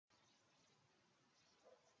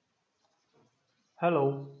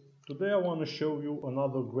Hello, today I want to show you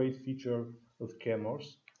another great feature of CAMWorks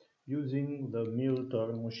using the mill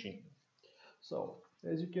turn machine. So,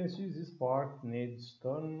 as you can see, this part needs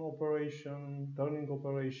turning operation,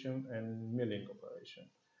 and milling operation.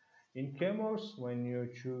 In CAMWorks, when you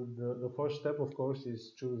choose the first step, of course,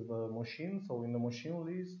 is choose the machine. So in the machine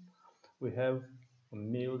list, we have a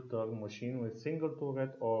mill turn machine with single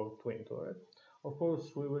turret or twin turret. Of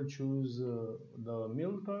course, we will choose the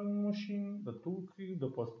mill turn machine, the toolkit, the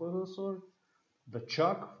post-processor, the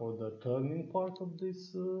chuck for the turning part of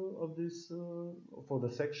this for the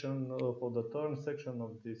section for the turn section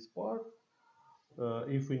of this part.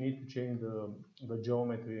 If we need to change the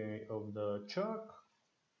geometry of the chuck,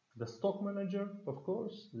 the stock manager, of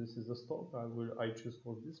course, this is the stock I choose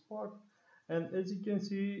for this part. And as you can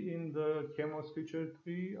see in the CAMWorks feature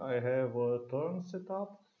tree, I have a turn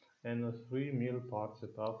setup and a 3 mill part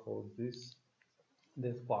setup for this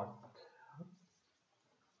part.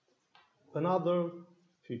 Another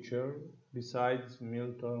feature besides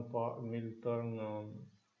mill turn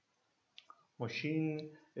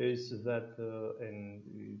machine is that and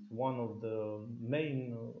it's one of the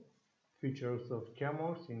main features of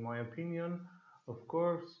CAMWorks, in my opinion. Of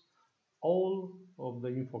course, all of the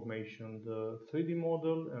information, the 3D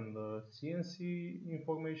model and the CNC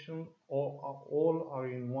information, all are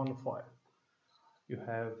in one file. You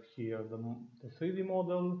have here the 3D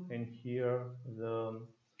model and here the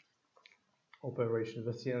operation,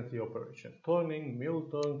 the CNC operation, turning, mill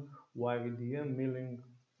turn, YVDM milling,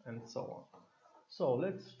 and so on. So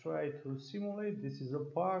let's try to simulate. This is a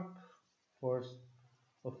part. First,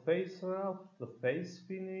 a face rough, the face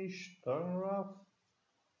finish, turn rough,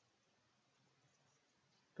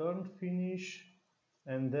 turn finish,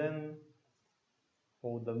 and then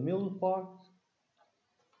for the mill part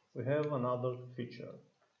we have another feature.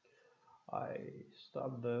 I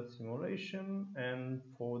stop the simulation, and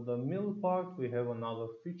for the mill part we have another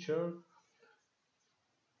feature.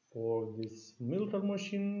 For this mill turn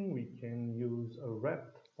machine we can use a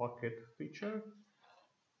wrapped pocket feature.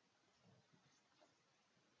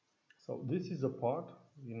 So this is a part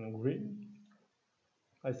in green.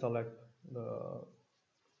 I select the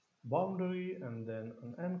boundary and then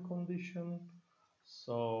an end condition.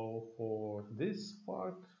 So for this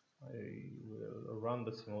part I will run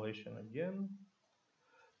the simulation again.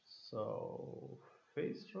 So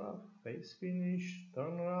face rough, face finish,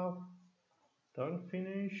 turn rough, turn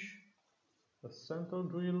finish, a center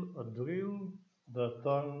drill, a drill. The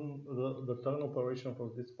turn operation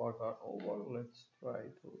for this part are over. Let's try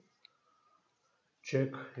to check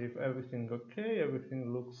if everything okay.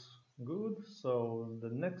 Everything looks good. So the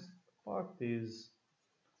next part is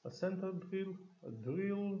a center drill, a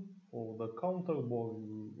drill. For the counter bore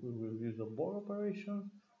we will use a bore operation,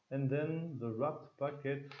 and then the wrapped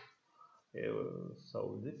packet.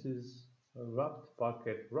 So this is a wrapped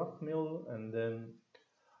packet rough mill, and then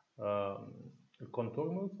a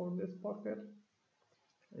contour mill for this packet.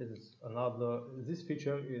 Is another. This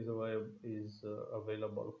feature is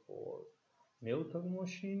available for mill turn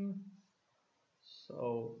machine.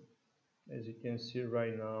 So as you can see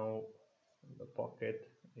right now, the pocket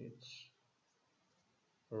it's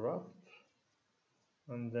rough,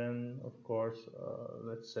 and then of course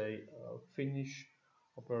let's say finish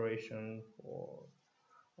operation for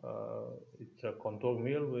it's a contour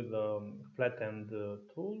mill with a flattened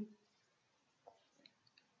tool.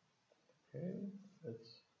 Okay,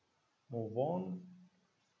 let's move on.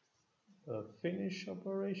 The finish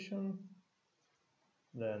operation.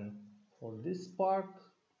 Then for this part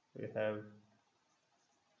we have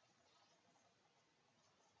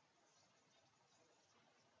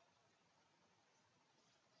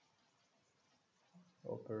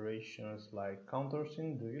operations like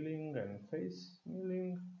countersink, drilling, and face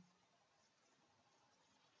milling.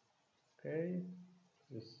 Okay,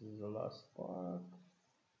 this is the last part.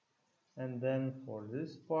 And then for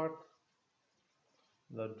this part,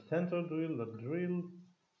 the center drill,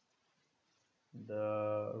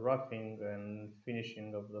 the roughing and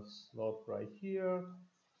finishing of the slot right here,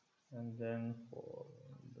 and then for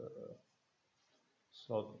the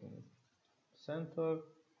slot in center.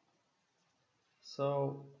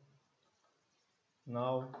 So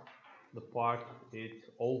now the part is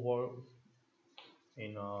over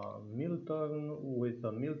in a mill turn with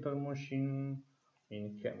a mill turn machine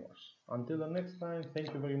in CAMWorks. Until the next time,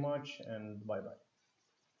 thank you very much and bye bye.